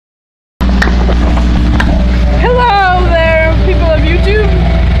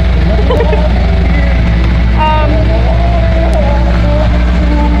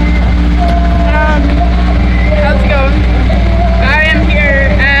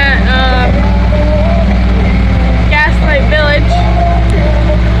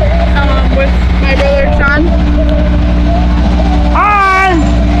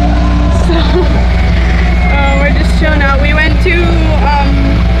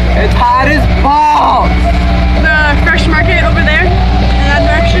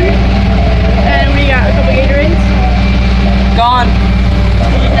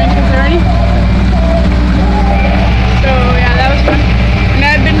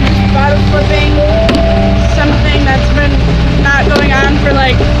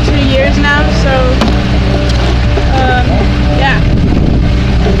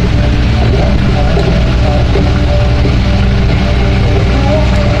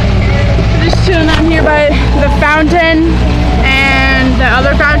fountain and the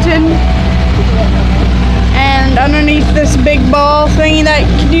other fountain, and underneath this big ball thingy that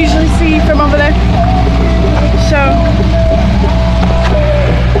you can usually see from over there. So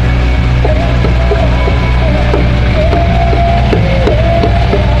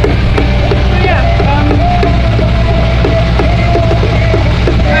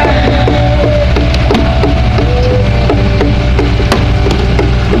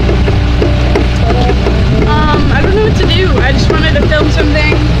I just wanted to film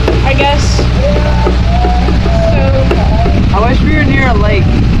something, I guess. So I wish we were near a lake.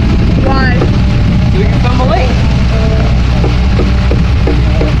 Why? So we can film a lake.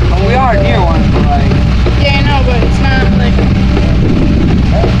 Well, we are near one, but like. Yeah, I know, but it's not like.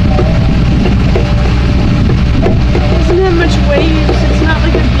 It doesn't have much waves. It's not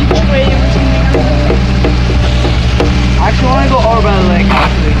like a beach wave or something. I actually want to go over by the lake,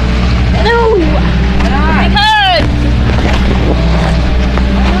 actually. No! Why not?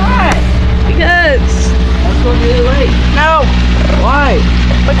 Because Let's go near the lake. no, Why?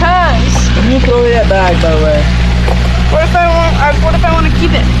 because You can throw away that bag, by the way. what if I want to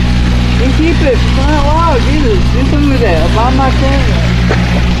keep it? You can keep it. Come on, wow, Jesus. Do something with it. I'm not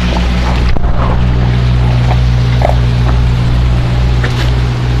camera.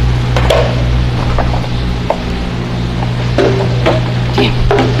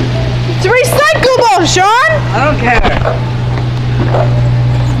 It's recyclable, Sean! I don't care.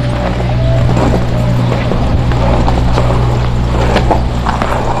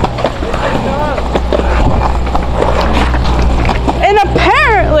 And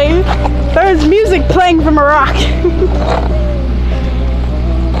apparently, there's music playing from a rock.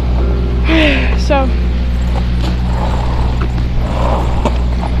 So.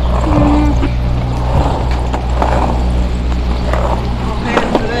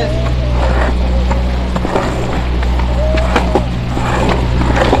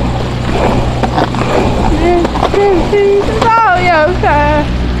 Oh, yeah,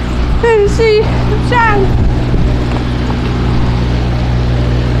 okay. See, Sean.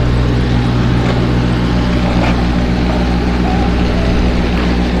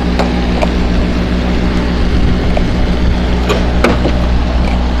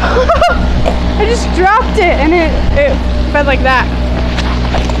 I just dropped it and it fed like that.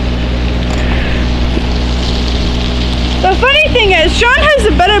 The funny thing is, Sean has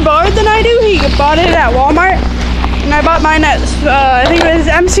a better board than I do. He bought it at Walmart, and I bought mine at I think it was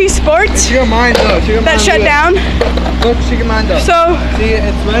MC Sports. Check your mind though. That shut down. Look, check your mind though. So see,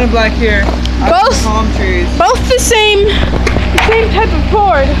 it's red and black here. both Palm trees. both the same type of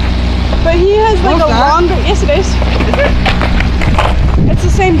board, but he has like a longer. Yes, it is. Is it? It's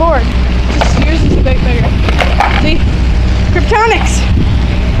the same board. Just yours is a bit bigger. See, Kryptonics.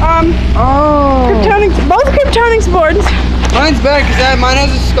 Kryptonics. Both Kryptonics boards. Mine's better because mine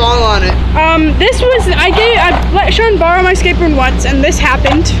has a skull on it. This was I let Sean borrow my skateboard once, and this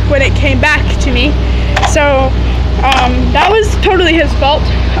happened when it came back to me. So that was totally his fault.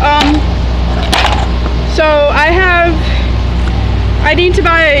 So I need to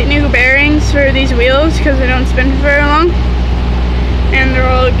buy new bearings for these wheels because they don't spin for very long, and they're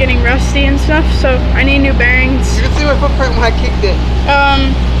all getting rusty and stuff. So I need new bearings. You can see my footprint when I kicked it.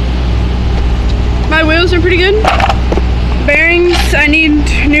 My wheels are pretty good. Bearings, I need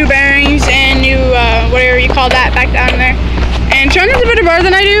new bearings and new whatever you call that back down there. And Sean has a better bar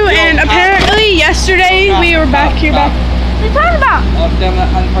than I do, and apparently yesterday we were back here. What are you talking about? Oh, damn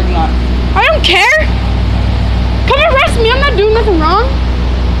that, I'm fucking not. I don't care. Come arrest me, I'm not doing nothing wrong.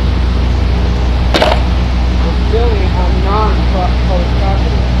 Public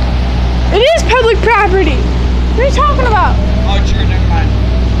property. It is public property. What are you talking about? Oh, sure, never mind.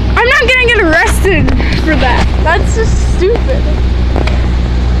 I'm not gonna get arrested for that. That's just stupid.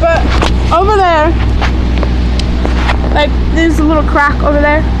 But over there, like there's a little crack over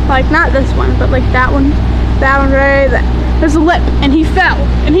there. Like not this one, but like that one right there. There's a lip, and he fell.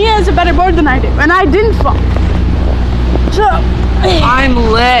 And he has a better board than I do, and I didn't fall. So I'm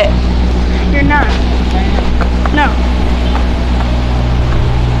lit. you're not. No.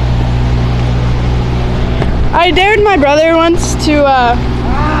 I dared my brother once to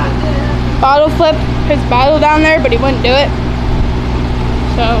bottle flip his bottle down there, but he wouldn't do it.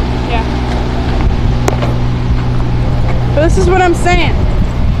 So, yeah. But this is what I'm saying.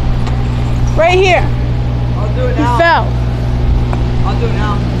 Right here. I'll do it He now. fell. I'll do it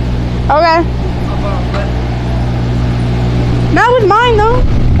now. Okay. Not with mine, though.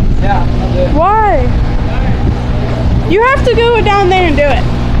 Yeah, I'll do it. Why? You have to go down there and do it.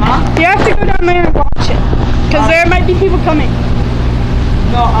 Huh? You have to go down there and watch it. Because there might be people coming.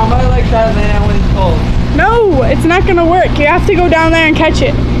 No, I'm gonna like try to land when it's cold. No, it's not gonna work. You have to go down there and catch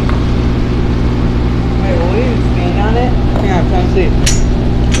it. Wait, will you stand on it? Hang on, come see.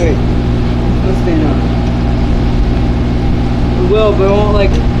 Wait, let's stand on it. It will, but it won't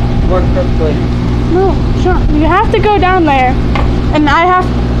like work perfectly. No, sure. You have to go down there, and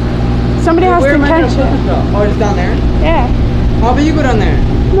somebody has to catch it. Oh, it's down there? Yeah. How about you go down there?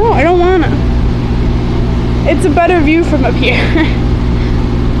 No, I don't wanna. It's a better view from up here.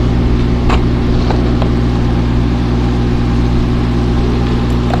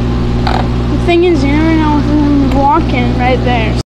 The thing is, you never know if someone's walking right there.